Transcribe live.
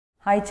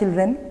Hi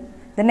children,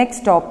 the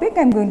next topic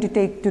I am going to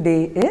take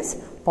today is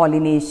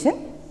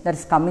pollination, that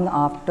is coming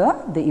after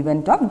the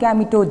event of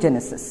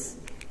gametogenesis.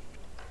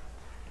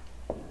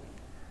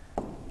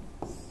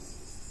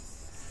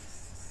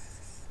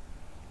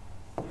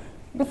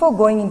 Before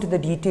going into the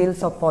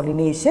details of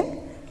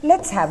pollination,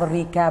 let's have a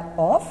recap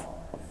of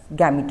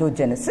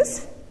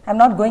gametogenesis. I am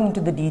not going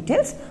into the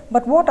details,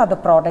 but what are the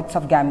products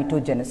of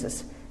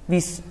gametogenesis?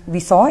 We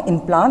saw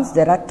in plants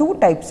there are two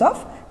types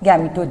of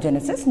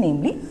gametogenesis,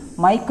 namely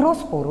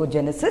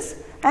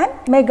microsporogenesis and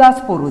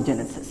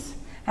megasporogenesis.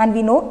 And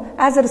we know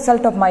as a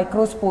result of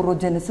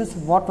microsporogenesis,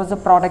 what was the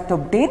product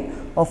obtained?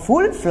 A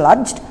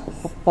full-fledged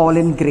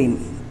pollen grain.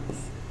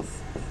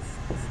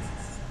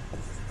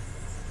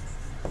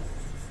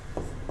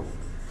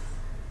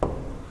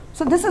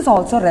 So this is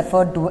also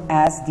referred to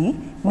as the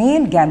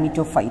male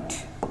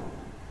gametophyte.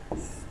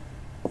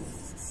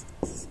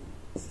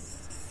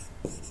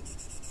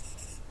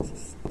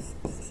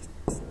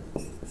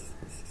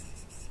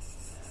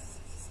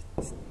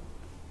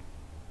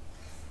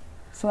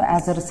 So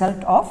as a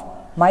result of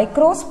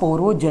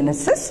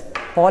microsporogenesis,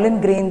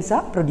 pollen grains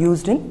are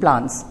produced in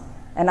plants.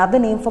 Another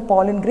name for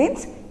pollen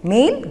grains,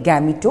 male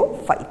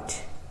gametophyte.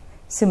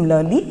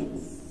 Similarly,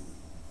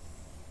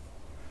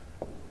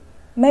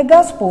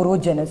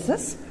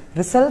 megasporogenesis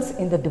results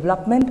in the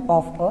development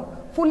of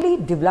a fully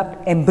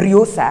developed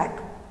embryo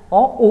sac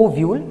or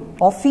ovule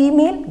or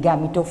female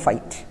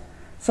gametophyte.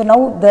 So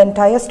now the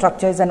entire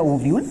structure is an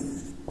ovule,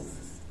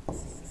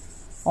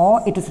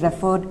 or it is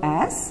referred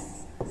as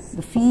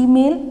the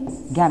female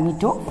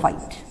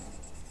gametophyte.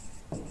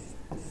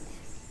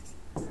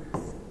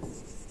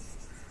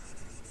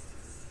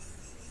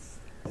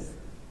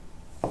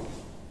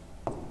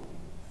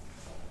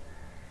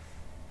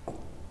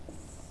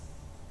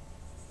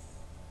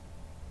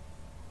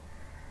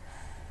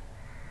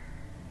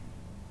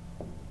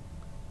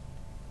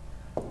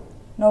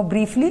 Now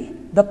briefly,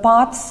 the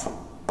parts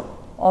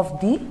of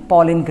the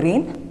pollen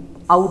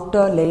grain: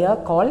 outer layer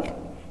called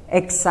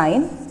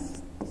exine,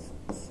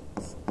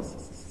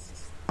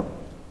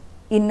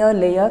 inner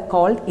layer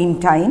called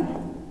intine,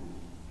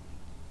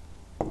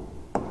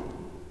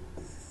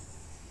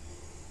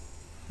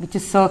 which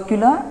is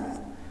circular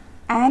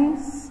and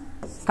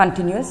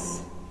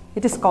continuous.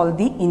 It is called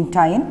the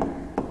intine,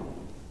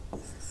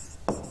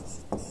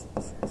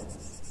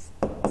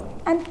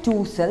 and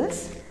two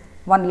cells,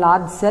 one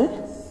large cell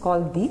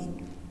called the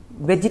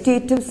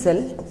vegetative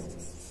cell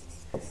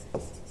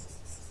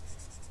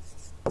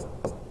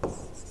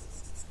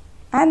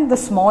and the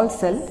small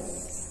cell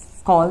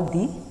called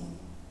the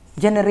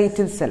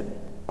generative cell.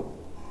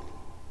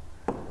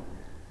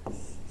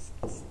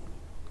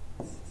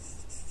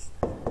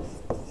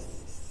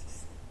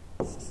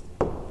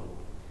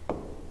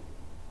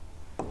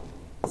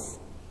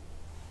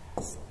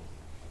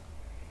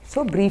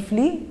 So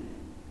briefly,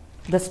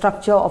 the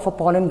structure of a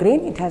pollen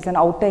grain: it has an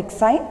outer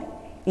exine,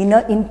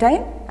 inner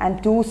intine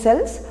and two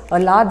cells, a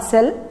large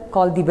cell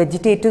called the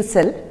vegetative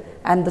cell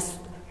and the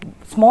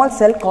small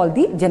cell called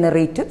the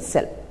generative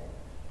cell.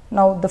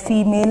 Now the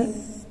female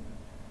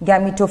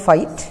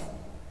gametophyte,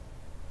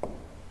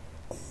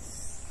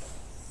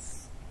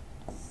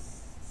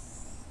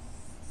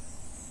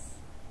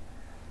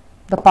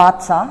 the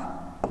parts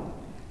are,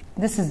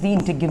 this is the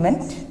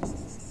integument.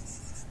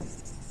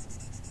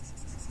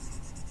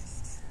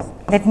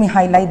 Let me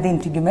highlight the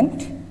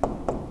integument.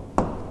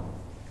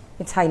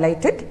 It's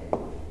highlighted.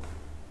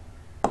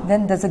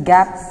 Then there's a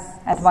gap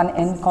at one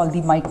end called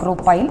the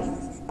micropyle.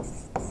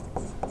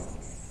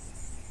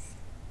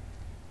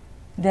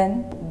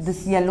 Then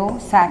this yellow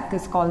sac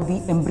is called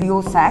the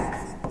embryo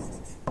sac.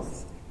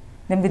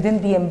 Then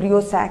within the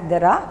embryo sac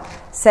there are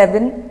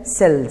 7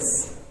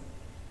 cells.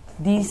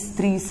 These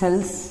 3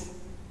 cells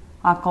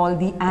are called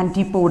the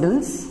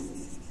antipodals,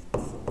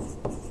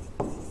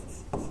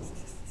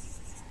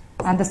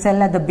 and the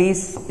cell at the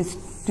base is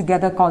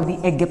together called the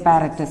egg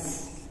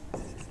apparatus,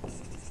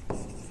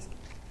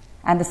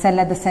 and the cell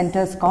at the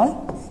center is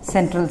called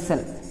central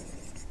cell.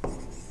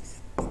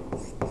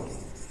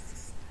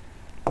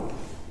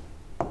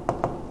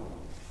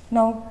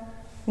 Now,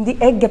 in the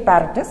egg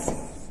apparatus,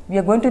 we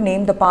are going to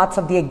name the parts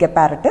of the egg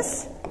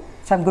apparatus.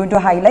 So, I am going to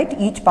highlight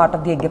each part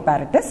of the egg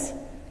apparatus.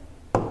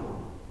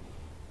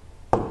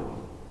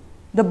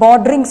 The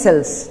bordering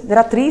cells, there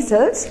are 3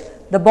 cells.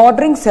 The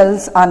bordering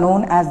cells are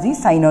known as the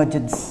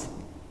synergids.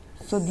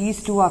 So,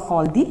 these two are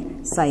called the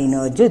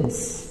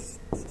synergids.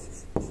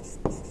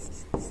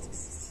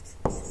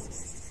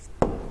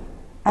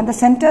 And the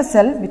center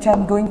cell, which I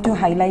am going to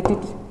highlight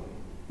it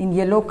in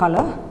yellow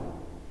color,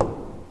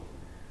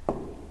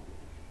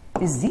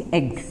 is the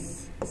egg.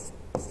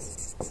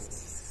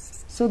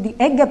 So the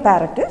egg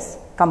apparatus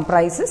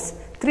comprises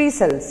 3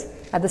 cells.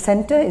 At the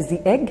center is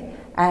the egg,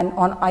 and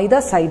on either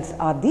sides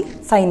are the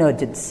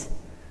synergids.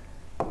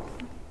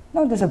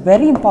 Now there is a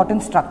very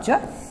important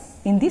structure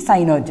in the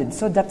synergids.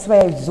 So that's why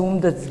I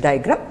zoomed this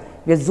diagram.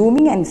 We are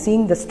zooming and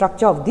seeing the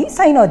structure of the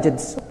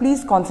synergids. So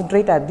please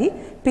concentrate at the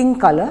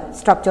pink color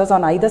structures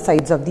on either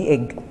sides of the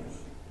egg.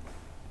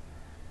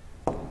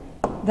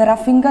 There are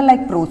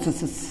finger-like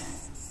processes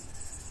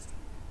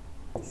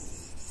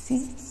See,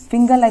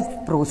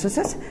 finger-like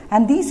processes,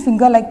 and these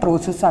finger-like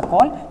processes are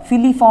called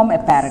filiform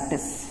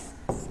apparatus.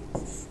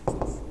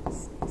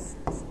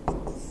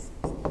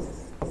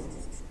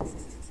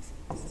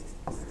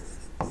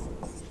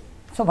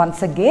 So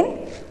once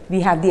again, we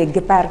have the egg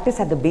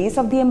apparatus at the base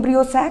of the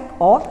embryo sac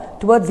or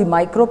towards the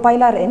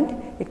micropylar end.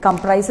 It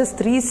comprises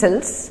 3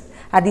 cells.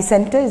 At the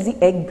center is the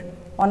egg.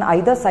 On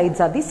either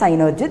sides are the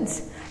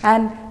synergids.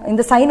 And in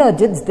the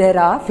synergids, there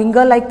are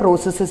finger-like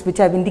processes which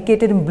I have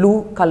indicated in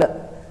blue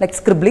color, like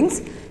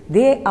scribblings.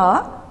 They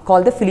are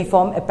called the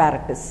filiform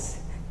apparatus.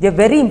 They are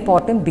very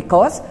important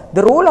because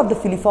the role of the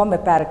filiform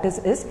apparatus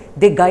is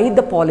they guide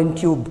the pollen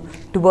tube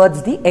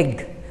towards the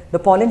egg. The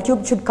pollen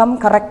tube should come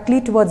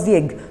correctly towards the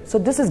egg. So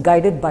this is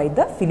guided by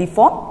the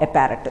filiform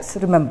apparatus.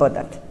 Remember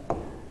that.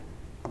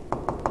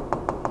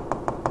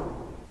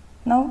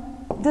 Now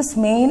this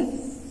male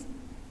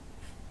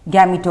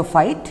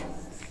gametophyte,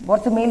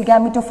 what's the male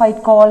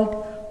gametophyte called?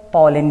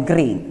 Pollen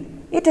grain.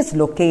 It is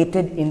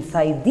located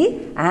inside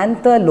the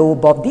anther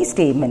lobe of the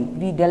stamen.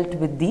 We dealt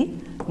with the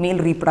male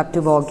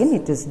reproductive organ.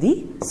 It is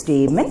the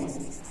stamen.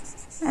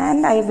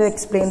 And I have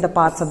explained the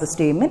parts of the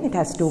stamen. It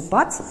has 2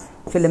 parts,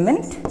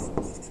 filament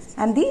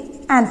and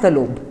the anther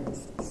lobe.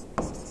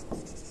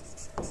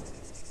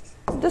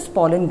 This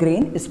pollen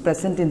grain is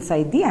present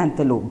inside the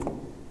anther lobe.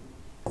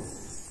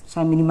 So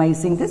I am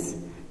minimizing this.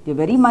 They are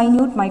very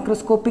minute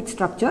microscopic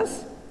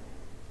structures.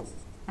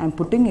 I am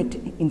putting it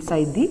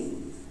inside the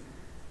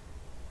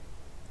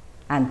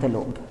anther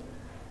lobe.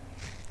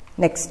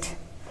 Next,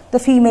 the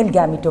female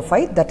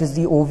gametophyte, that is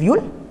the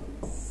ovule.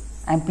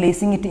 I am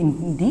placing it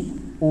in the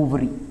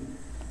ovary.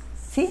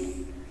 See?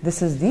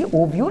 This is the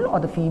ovule or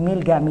the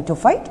female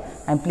gametophyte.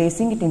 I am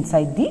placing it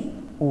inside the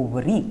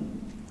ovary.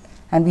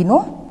 And we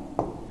know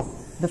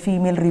the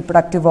female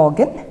reproductive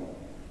organ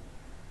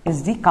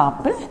is the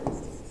carpel,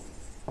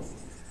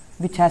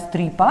 which has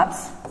 3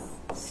 parts: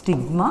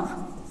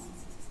 stigma,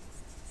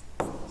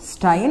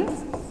 style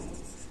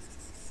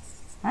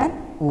and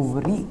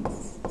ovary.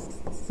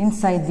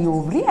 Inside the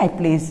ovary, I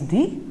place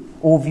the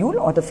ovule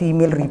or the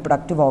female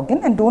reproductive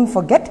organ, and don't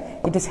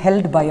forget it is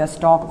held by a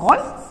stalk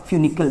called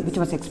funicle, which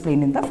was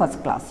explained in the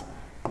first class.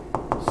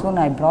 So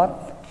now I brought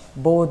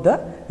both the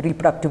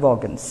reproductive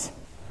organs.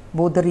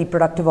 Both the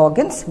reproductive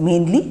organs,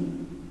 mainly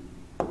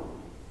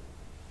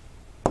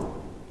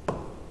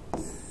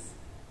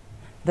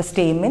the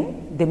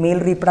stamen, the male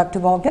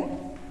reproductive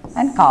organ,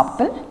 and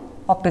carpel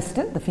or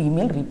pistil, the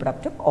female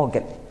reproductive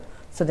organ.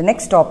 So the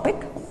next topic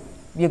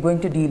we are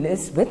going to deal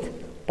is with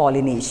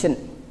pollination.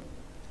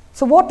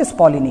 So what is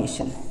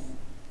pollination?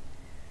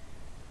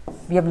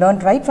 We have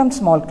learned right from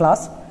small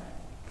class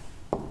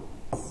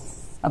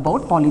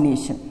about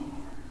pollination.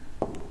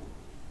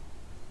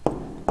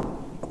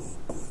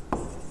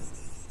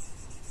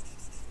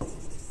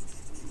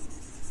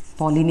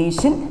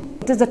 Pollination,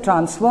 it is the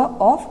transfer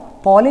of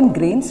pollen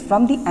grains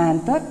from the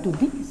anther to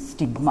the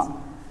stigma.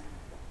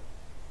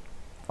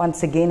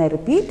 Once again I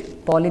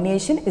repeat,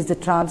 pollination is the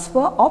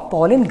transfer of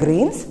pollen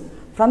grains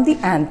from the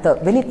anther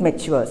when it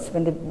matures.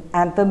 When the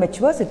anther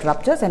matures, it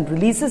ruptures and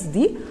releases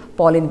the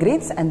pollen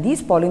grains, and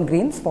these pollen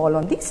grains fall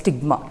on the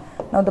stigma.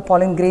 Now the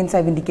pollen grains I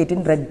have indicated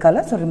in red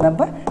color. So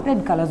remember,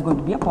 red color is going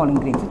to be a pollen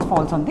grains which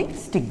falls on the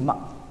stigma.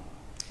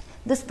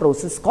 This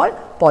process is called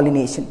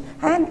pollination,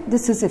 and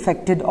this is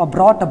effected or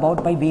brought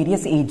about by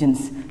various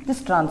agents.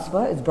 This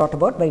transfer is brought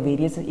about by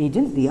various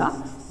agents. They are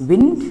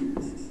wind,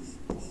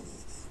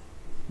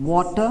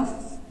 water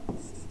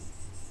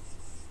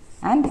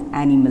and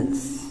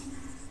animals.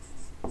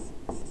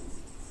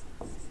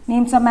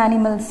 Name some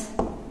animals.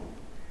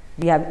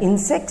 We have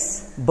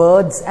insects,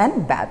 birds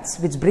and bats,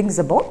 which brings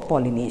about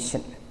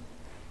pollination.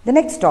 The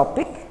next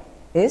topic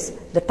is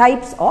the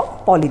types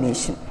of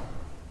pollination.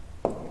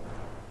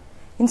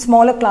 In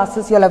smaller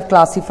classes, we have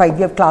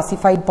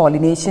classified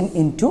pollination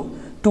into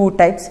 2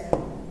 types: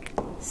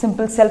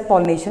 simple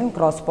self-pollination and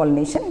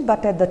cross-pollination.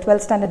 But at the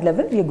 12th standard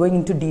level, we are going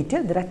into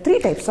detail. There are 3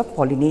 types of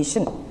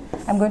pollination.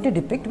 I am going to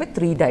depict with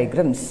 3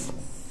 diagrams.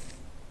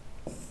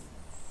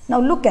 Now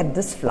look at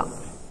this flower.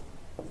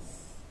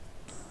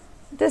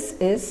 This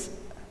is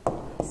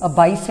a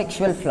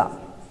bisexual flower.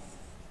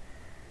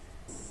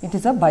 It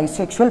is a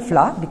bisexual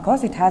flower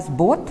because it has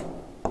both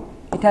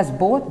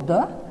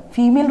the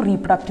female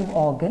reproductive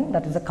organ,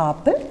 that is the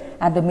carpel,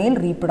 and the male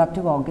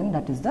reproductive organ,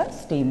 that is the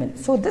stamen.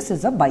 So this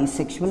is a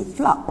bisexual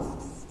flower.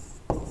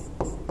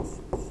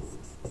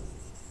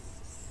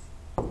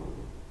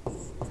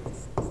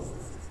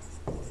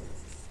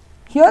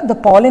 Here the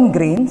pollen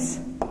grains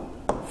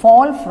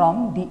fall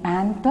from the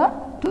anther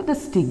to the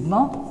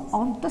stigma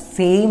of the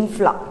same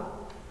flower.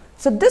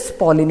 So this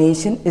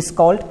pollination is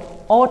called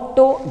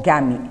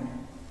autogamy.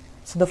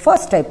 So the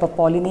first type of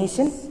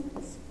pollination,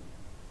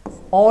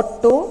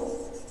 autogamy.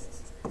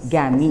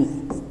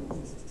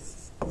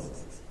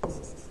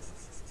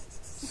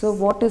 So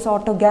what is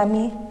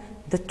autogamy?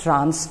 The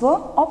transfer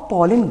of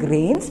pollen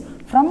grains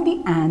from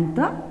the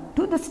anther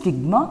to the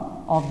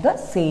stigma of the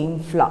same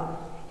flower.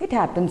 It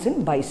happens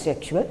in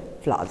bisexual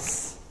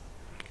flowers.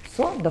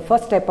 So the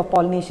first type of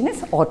pollination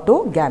is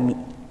autogamy.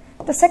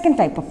 The second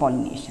type of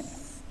pollination,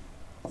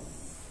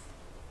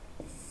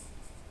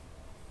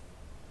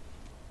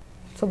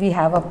 So we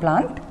have a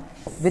plant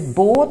with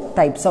both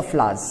types of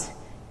flowers.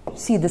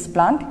 See this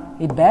plant,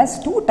 it bears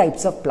two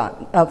types of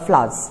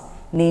flowers,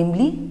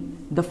 namely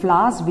the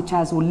flowers which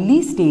has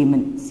only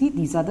stamen. See,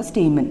 these are the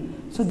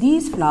stamen. So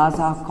these flowers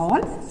are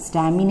called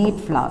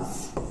staminate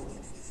flowers.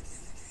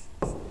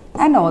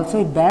 And also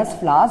it bears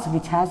flowers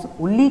which has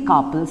only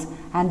carpels,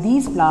 and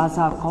these flowers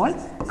are called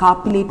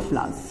carpellate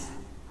flowers.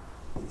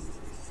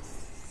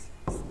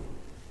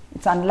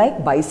 It's unlike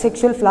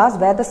bisexual flowers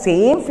where the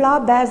same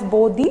flower bears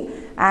both the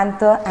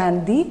anther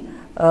and the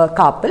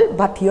carpel,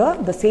 but here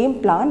the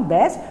same plant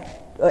bears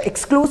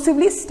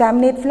exclusively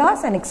staminate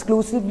flowers and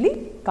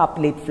exclusively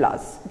carpellate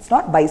flowers. It's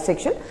not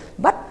bisexual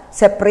but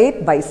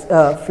separate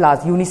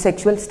flowers,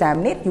 unisexual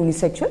staminate,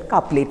 unisexual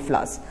carpellate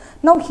flowers.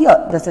 Now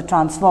here there is a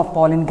transfer of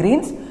pollen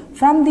grains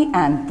from the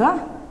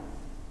anther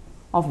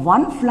of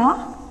one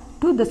flower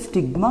to the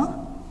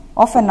stigma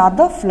of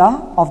another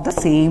flower of the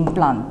same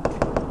plant.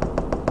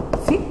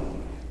 See,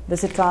 there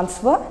is a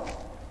transfer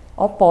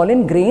of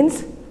pollen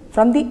grains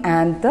from the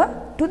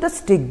anther to the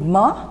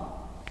stigma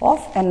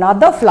of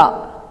another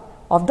flower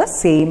of the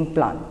same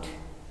plant.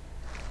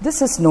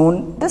 This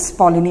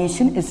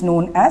pollination is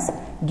known as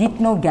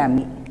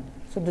geitonogamy.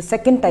 So the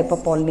second type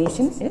of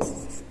pollination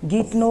is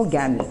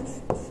geitonogamy.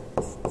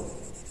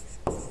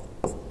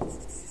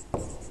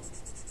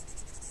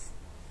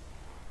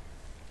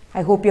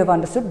 I hope you have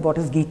understood what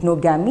is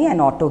geitonogamy and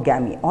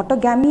autogamy.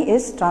 Autogamy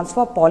is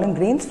transfer of pollen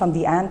grains from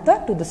the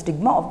anther to the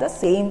stigma of the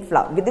same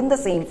flower, within the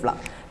same flower.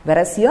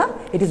 Whereas here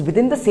it is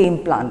within the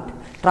same plant.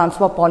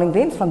 Transfer of pollen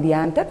grains from the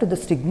anther to the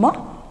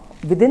stigma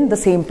within the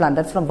same plant,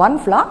 that's from one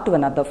flower to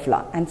another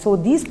flower. And so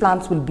these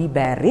plants will be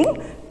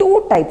bearing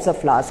two types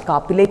of flowers,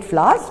 carpellate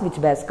flowers which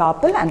bears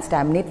carpel and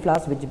staminate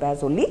flowers which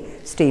bears only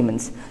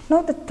stamens.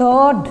 Now the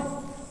third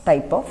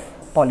type of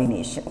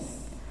pollination.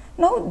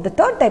 Now the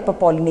third type of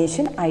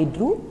pollination, I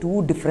drew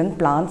two different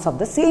plants of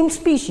the same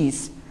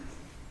species,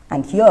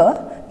 and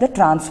here the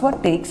transfer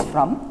takes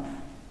from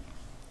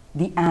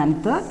the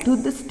anther to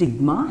the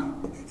stigma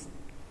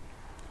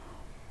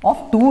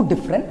of two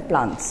different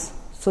plants.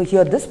 So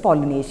here this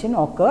pollination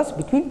occurs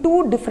between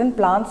two different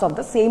plants of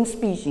the same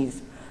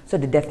species. So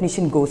the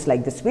definition goes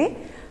like this way.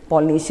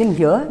 Pollination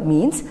here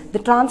means the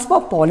transfer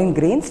of pollen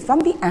grains from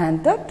the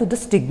anther to the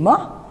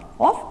stigma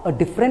of a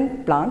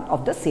different plant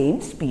of the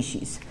same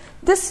species.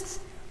 This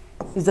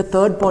is the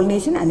third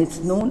pollination and it's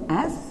known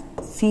as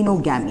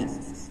cynogamy.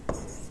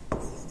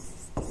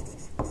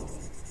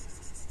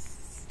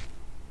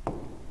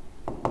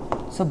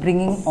 So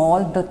bringing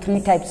all the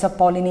three types of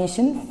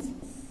pollination.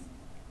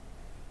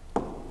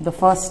 The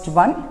first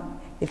one,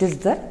 it is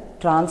the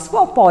transfer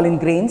of pollen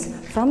grains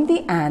from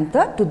the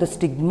anther to the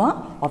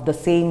stigma of the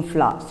same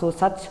flower. So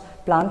such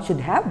plants should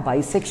have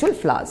bisexual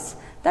flowers.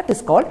 That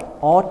is called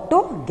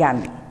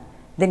autogamy.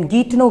 Then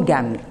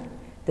geitonogamy,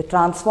 the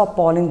transfer of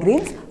pollen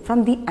grains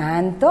from the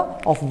anther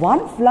of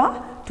one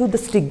flower to the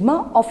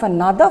stigma of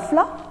another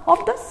flower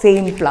of the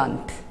same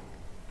plant.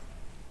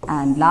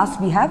 And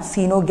last we have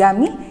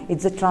cynogamy.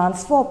 It's the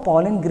transfer of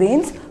pollen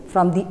grains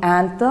from the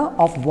anther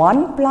of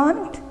one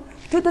plant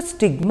to the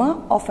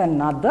stigma of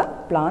another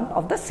plant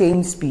of the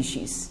same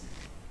species.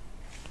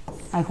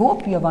 I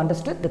hope you have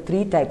understood the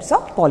three types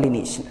of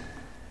pollination.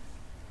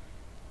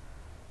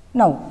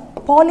 Now,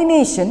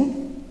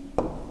 pollination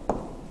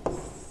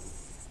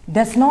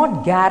does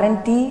not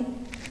guarantee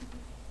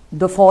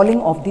the falling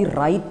of the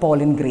right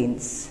pollen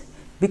grains,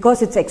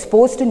 because it's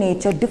exposed to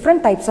nature.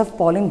 Different types of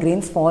pollen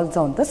grains falls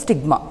on the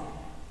stigma.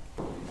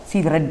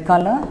 See the red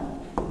color,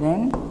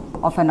 then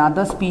of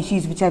another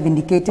species which I have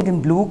indicated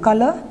in blue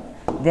color,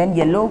 then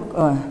yellow,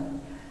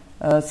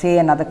 say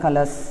another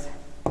colors,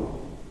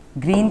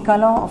 green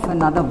color of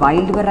another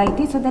wild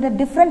variety. So there are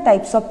different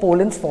types of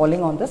pollens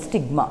falling on the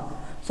stigma.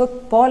 So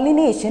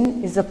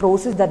pollination is a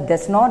process that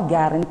does not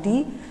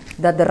guarantee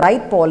that the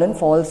right pollen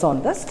falls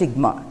on the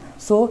stigma.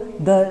 So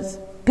the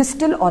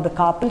pistil or the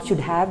carpel should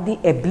have the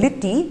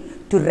ability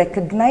to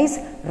recognize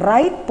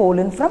right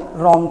pollen from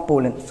wrong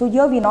pollen. So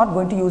here we are not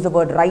going to use the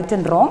word right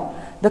and wrong.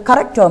 The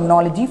correct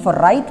terminology for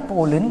right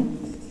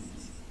pollen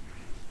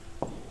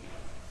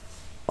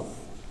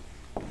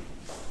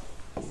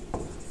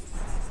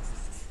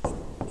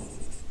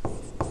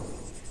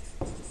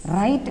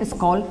is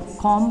called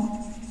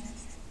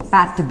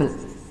compatible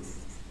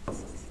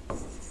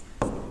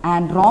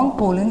and wrong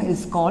pollen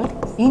is called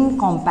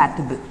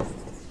incompatible.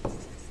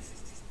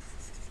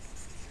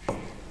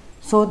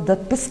 So the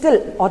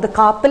pistil or the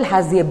carpel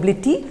has the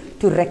ability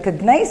to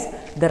recognize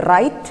the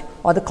right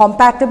or the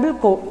compatible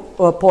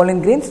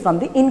pollen grains from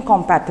the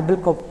incompatible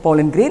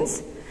pollen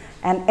grains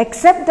and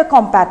accept the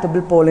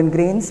compatible pollen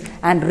grains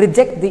and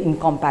reject the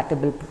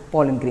incompatible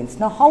pollen grains.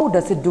 Now how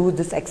does it do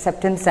this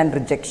acceptance and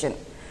rejection?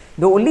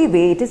 The only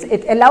way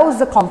it allows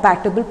the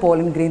compatible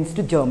pollen grains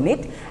to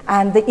germinate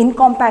and the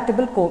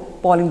incompatible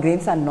pollen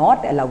grains are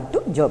not allowed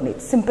to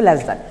germinate. Simple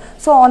as that.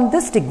 So on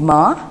this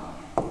stigma,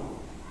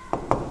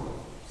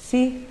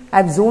 see,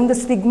 I have zoomed the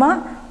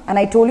stigma and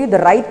I told you the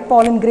right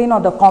pollen grain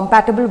or the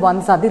compatible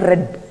ones are the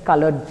red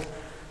colored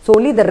So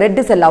only the red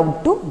is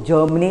allowed to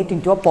germinate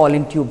into a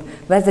pollen tube,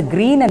 whereas the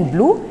green and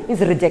blue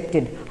is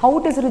rejected. How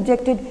it is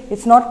rejected?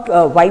 It's not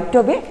wiped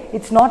away,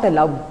 it's not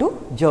allowed to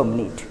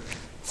germinate.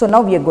 So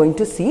now we are going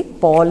to see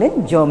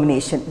pollen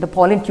germination. The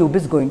pollen tube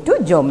is going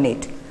to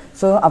germinate.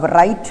 So our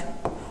right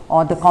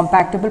or the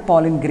compactable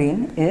pollen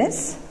grain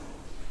is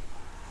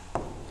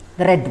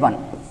the red one.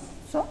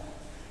 So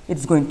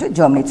it's going to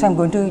germinate. So I'm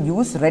going to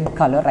use red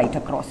color right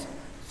across.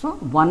 So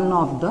one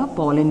of the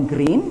pollen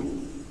grain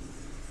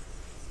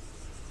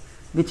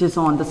which is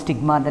on the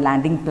stigma, the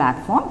landing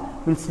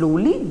platform, will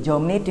slowly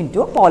germinate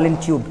into a pollen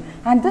tube,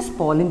 and this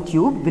pollen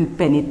tube will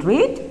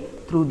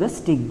penetrate through the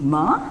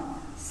stigma,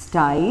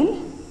 style,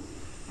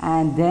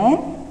 and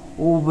then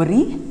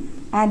ovary,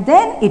 and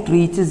then it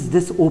reaches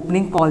this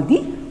opening called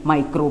the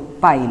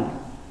micropyle.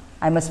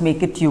 I must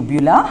make it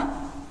tubular.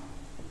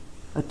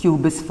 A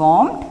tube is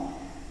formed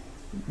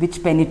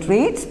which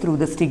penetrates through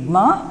the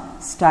stigma,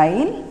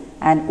 style,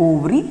 and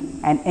ovary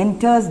and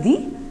enters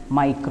the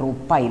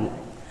micropyle.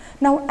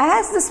 Now,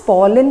 as this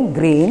pollen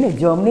grain is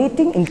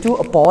germinating into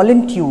a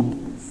pollen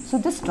tube, so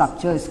this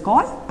structure is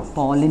called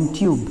pollen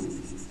tube.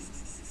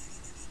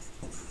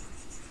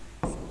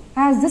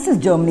 As this is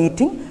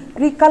germinating,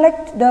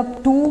 recollect the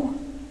two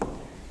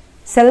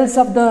cells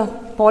of the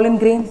pollen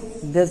grain.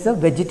 There is the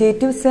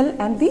vegetative cell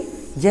and the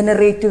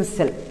generative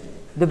cell.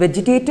 The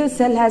vegetative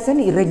cell has an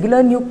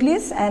irregular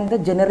nucleus and the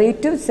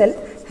generative cell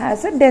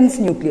has a dense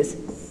nucleus.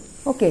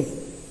 Okay.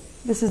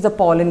 This is the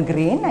pollen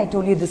grain. I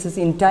told you this is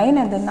intine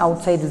and then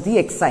outside is the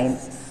exine.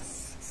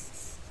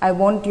 I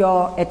want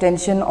your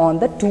attention on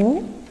the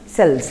two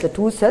cells. The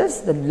two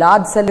cells, the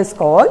large cell is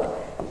called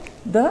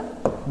the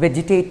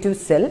vegetative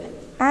cell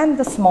and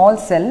the small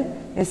cell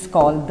is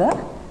called the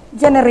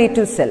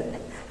generative cell.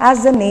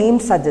 As the name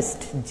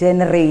suggests,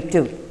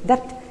 generative,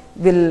 that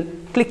will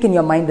click in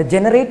your mind. The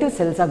generative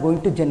cells are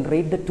going to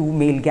generate the two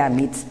male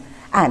gametes,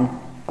 and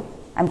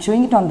I am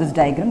showing it on this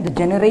diagram. The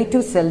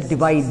generative cell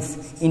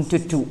divides into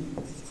two.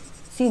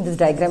 See, in this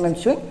diagram I am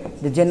showing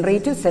the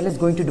generative cell is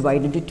going to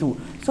divide into two.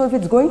 So if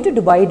it is going to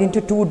divide into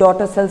two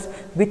daughter cells,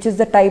 which is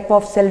the type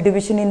of cell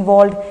division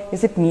involved?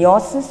 Is it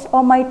meiosis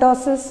or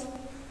mitosis?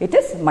 It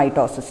is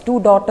mitosis.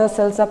 Two daughter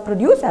cells are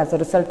produced as a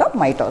result of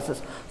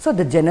mitosis. So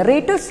the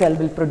generative cell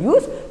will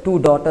produce two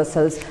daughter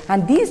cells,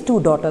 and these two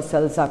daughter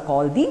cells are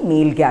called the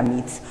male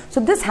gametes. So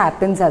this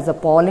happens as a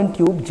pollen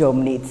tube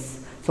germinates.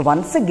 So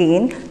once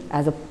again,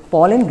 as a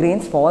pollen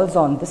grains falls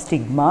on the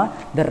stigma,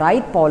 the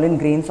right pollen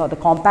grains or the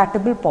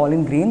compatible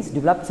pollen grains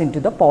develops into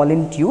the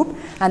pollen tube,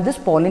 and this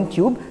pollen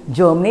tube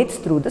germinates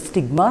through the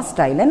stigma,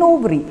 style and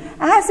ovary.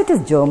 As it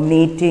is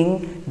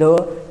germinating,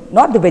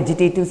 not the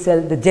vegetative cell,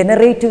 the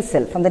generative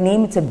cell, from the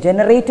name itself,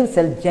 generative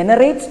cell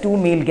generates two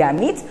male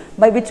gametes,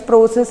 by which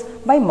process?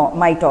 By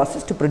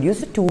mitosis, to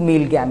produce two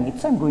male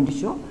gametes. So I am going to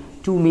show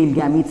two male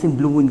gametes in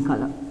blue in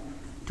color,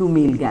 two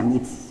male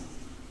gametes.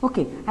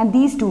 Okay, and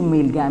these two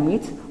male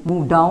gametes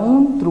move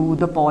down through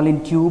the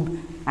pollen tube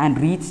and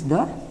reach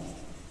the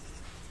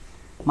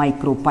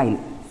micropyle.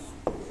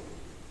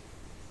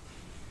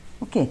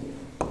 Okay.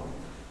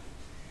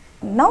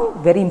 Now,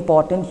 very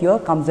important, here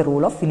comes the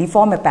role of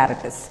filiform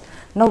apparatus.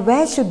 Now,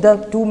 where should the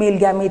two male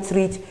gametes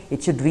reach?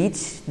 It should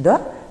reach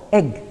the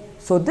egg.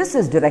 So, this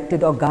is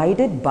directed or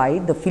guided by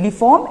the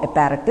filiform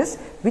apparatus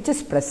which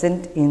is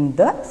present in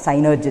the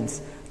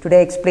synergids. Today,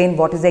 I explained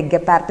what is egg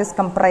apparatus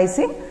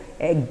comprising.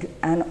 Egg,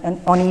 and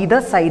on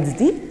either sides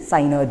the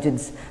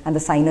synergids, and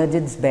the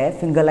synergids bear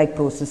finger-like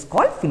process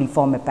called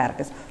filiform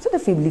apparatus. So the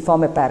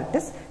filiform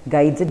apparatus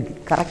guides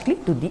it correctly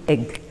to the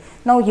egg.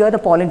 Now here the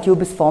pollen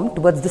tube is formed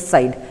towards this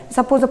side.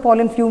 Suppose the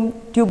pollen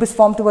tube is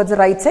formed towards the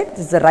right side. This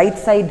is the right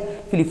side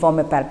filiform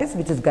apparatus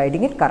which is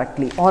guiding it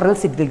correctly, or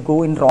else it will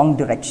go in wrong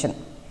direction.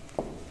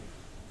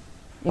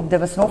 If there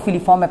was no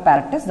filiform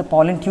apparatus, the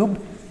pollen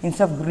tube,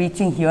 instead of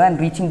reaching here and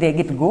reaching the egg,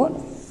 it will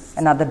go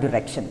another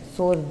direction.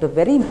 So the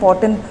very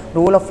important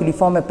role of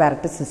filiform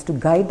apparatus is to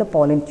guide the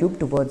pollen tube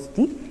towards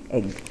the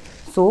egg.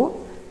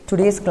 So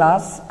today's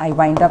class I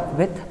wind up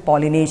with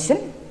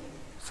pollination.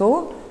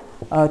 So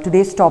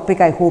today's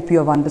topic I hope you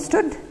have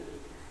understood,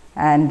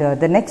 and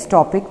the next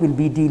topic will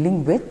be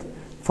dealing with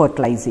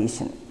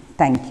fertilization.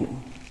 Thank you.